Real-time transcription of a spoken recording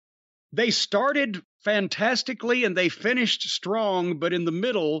They started fantastically and they finished strong, but in the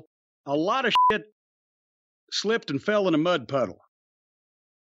middle, a lot of shit slipped and fell in a mud puddle.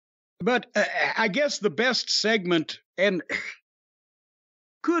 But I guess the best segment, and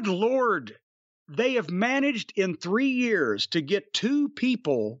good Lord, they have managed in 3 years to get two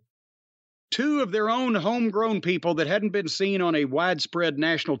of their own homegrown people that hadn't been seen on a widespread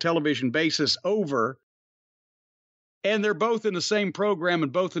national television basis over, and they're both in the same program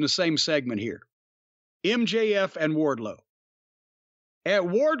and both in the same segment here. MJF and Wardlow.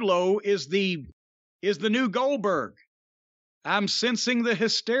 Wardlow is the new Goldberg. I'm sensing the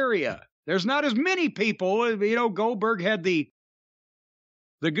hysteria. There's not as many people. Goldberg had the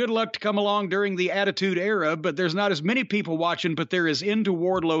good luck to come along during the Attitude Era, but there's not as many people watching, but they're as into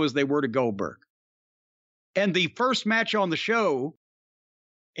Wardlow as they were to Goldberg. And the first match on the show,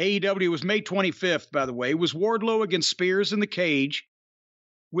 AEW, was May 25th, by the way, was Wardlow against Spears in the cage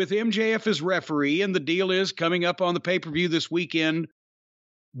with MJF as referee. And the deal is, coming up on the pay-per-view this weekend,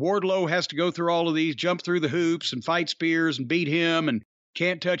 Wardlow has to go through all of these, jump through the hoops and fight Spears and beat him and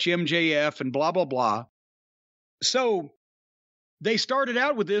can't touch MJF and blah, blah, blah. So they started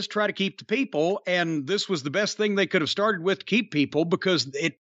out with this, try to keep the people, and this was the best thing they could have started with to keep people, because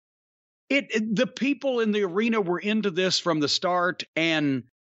the people in the arena were into this from the start, and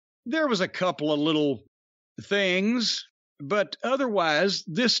there was a couple of little things, but otherwise,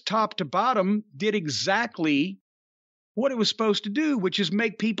 this top to bottom did exactly what it was supposed to do, which is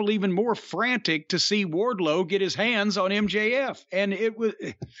make people even more frantic to see Wardlow get his hands on MJF. And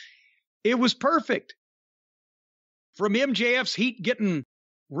it was perfect. From MJF's heat getting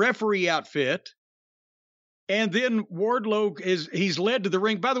referee outfit, and then Wardlow he's led to the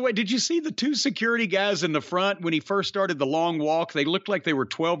ring. By the way, did you see the two security guys in the front when he first started the long walk? They looked like they were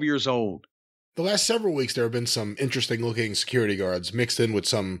 12 years old. The last several weeks, there have been some interesting looking security guards mixed in with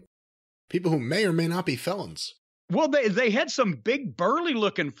some people who may or may not be felons. Well, they had some big burly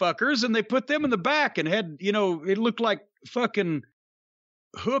looking fuckers, and they put them in the back and had, it looked like fucking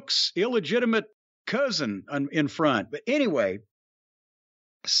Hook's illegitimate cousin in front. But anyway,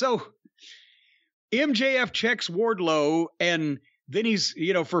 so MJF checks Wardlow, and then he's,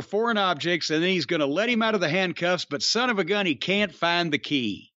 for foreign objects, and then he's going to let him out of the handcuffs, but son of a gun, he can't find the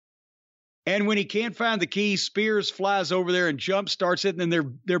key. And when he can't find the key, Spears flies over there and jump starts it, and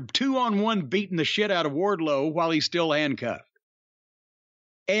then they're 2-on-1 beating the shit out of Wardlow while he's still handcuffed.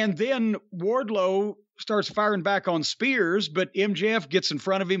 And then Wardlow starts firing back on Spears, but MJF gets in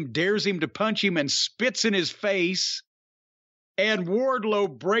front of him, dares him to punch him, and spits in his face. And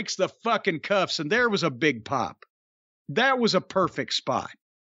Wardlow breaks the fucking cuffs, and there was a big pop. That was a perfect spot.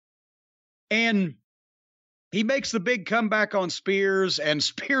 And he makes the big comeback on Spears, and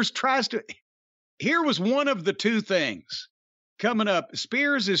Spears tries to... Here was one of the two things coming up.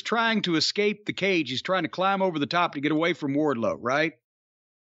 Spears is trying to escape the cage. He's trying to climb over the top to get away from Wardlow, right?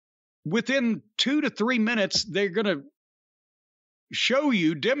 Within 2 to 3 minutes, they're going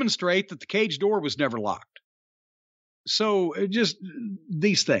to demonstrate that the cage door was never locked. So just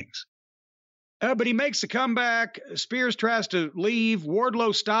these things. But he makes a comeback. Spears tries to leave.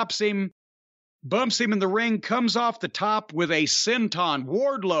 Wardlow stops him, bumps him in the ring, comes off the top with a senton.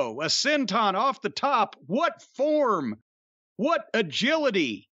 Wardlow, a senton off the top. What form? What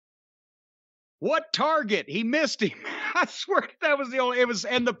agility? What target? He missed him. I swear that was the only,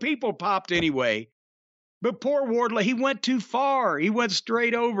 and the people popped anyway. But poor Wardlow, he went too far. He went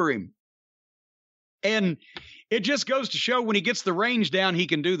straight over him. And it just goes to show when he gets the range down, he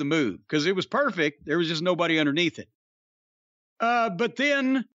can do the move, because it was perfect. There was just nobody underneath it. But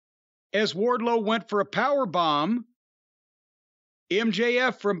then, as Wardlow went for a power bomb,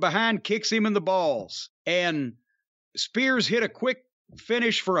 MJF from behind kicks him in the balls, and Spears hit a quick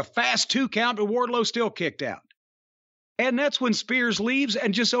finish for a fast 2 count, but Wardlow still kicked out. And that's when Spears leaves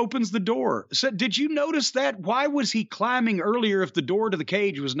and just opens the door. So did you notice that? Why was he climbing earlier if the door to the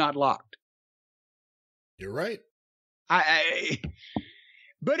cage was not locked? You're right.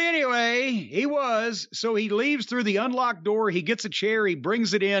 But anyway, he was. So he leaves through the unlocked door. He gets a chair. He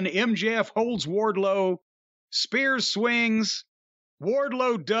brings it in. MJF holds Wardlow. Spears swings.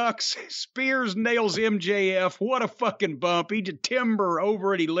 Wardlow ducks. Spears nails MJF. What a fucking bump. He did timber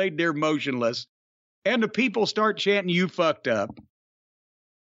over it. He laid there motionless. And the people start chanting, "You fucked up."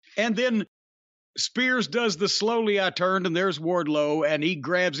 And then Spears does the slowly I turned, and there's Wardlow, and he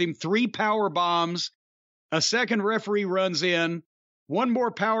grabs him. 3 power bombs. A second referee runs in. 1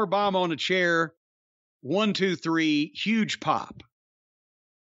 more power bomb on a chair. 1, 2, 3. Huge pop.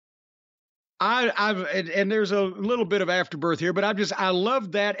 And there's a little bit of afterbirth here, but I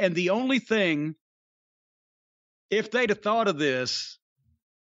love that. And the only thing, if they'd have thought of this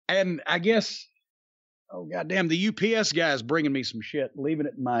And I guess, oh, goddamn, the UPS guy is bringing me some shit, leaving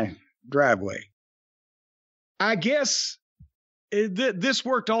it in my driveway. I guess this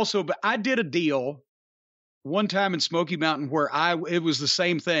worked also, but I did a deal one time in Smoky Mountain where it was the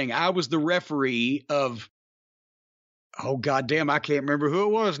same thing. I was the referee of, oh, goddamn, I can't remember who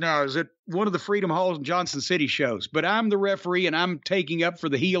it was now. Is it one of the Freedom Hall and Johnson City shows? But I'm the referee, and I'm taking up for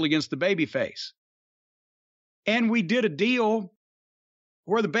the heel against the babyface. And we did a deal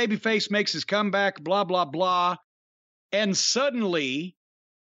where the babyface makes his comeback, blah, blah, blah. And suddenly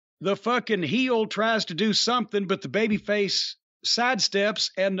the fucking heel tries to do something, but the babyface sidesteps,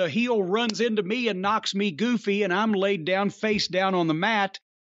 and the heel runs into me and knocks me goofy, and I'm laid down, face down on the mat,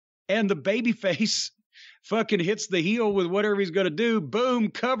 and the babyface fucking hits the heel with whatever he's going to do, boom,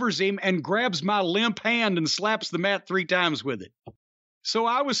 covers him, and grabs my limp hand and slaps the mat 3 times with it. So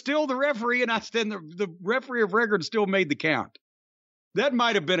I was still the referee, and the referee of record still made the count. That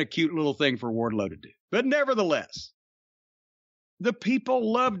might have been a cute little thing for Wardlow to do. But nevertheless, the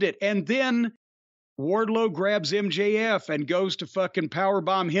people loved it. And then Wardlow grabs MJF and goes to fucking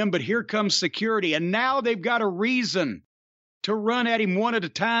powerbomb him, but here comes security. And now they've got a reason to run at him one at a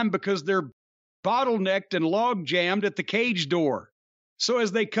time because they're bottlenecked and log jammed at the cage door. So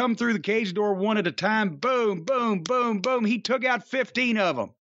as they come through the cage door one at a time, boom, boom, boom, boom, he took out 15 of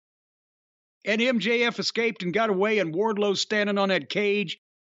them. And MJF escaped and got away, and Wardlow's standing on that cage,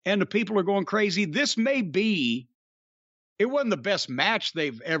 and the people are going crazy. This may be, it wasn't the best match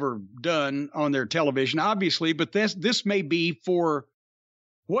they've ever done on their television, obviously, but this may be for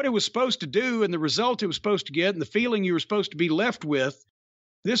what it was supposed to do and the result it was supposed to get and the feeling you were supposed to be left with.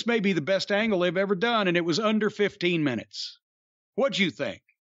 This may be the best angle they've ever done, and it was under 15 minutes. What'd you think?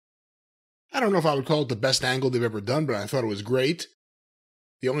 I don't know if I would call it the best angle they've ever done, but I thought it was great.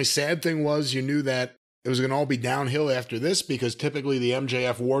 The only sad thing was you knew that it was going to all be downhill after this because typically the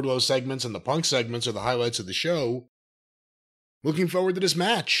MJF Wardlow segments and the Punk segments are the highlights of the show. Looking forward to this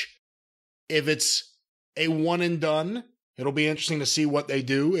match. If it's a one and done, it'll be interesting to see what they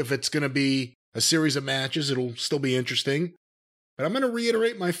do. If it's going to be a series of matches, it'll still be interesting. But I'm going to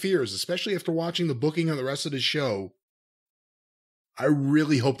reiterate my fears, especially after watching the booking of the rest of the show. I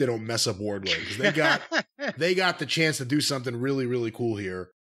really hope they don't mess up Wardlow because they got the chance to do something really, really cool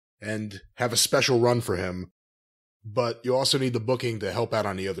here and have a special run for him. But you also need the booking to help out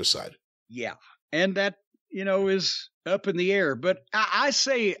on the other side. Yeah. And that, is up in the air. But I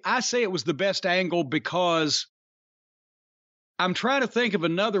say it was the best angle because I'm trying to think of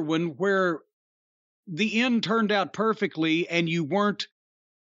another one where the end turned out perfectly and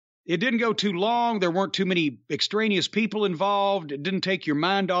it didn't go too long. There weren't too many extraneous people involved. It didn't take your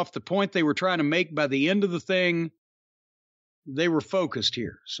mind off the point they were trying to make by the end of the thing. They were focused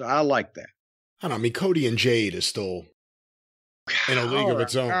here. So I like that. I don't know. I mean, Cody and Jade is still in a league of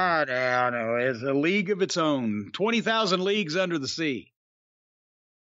its own. I don't know. It's a league of its own. 20,000 leagues under the sea.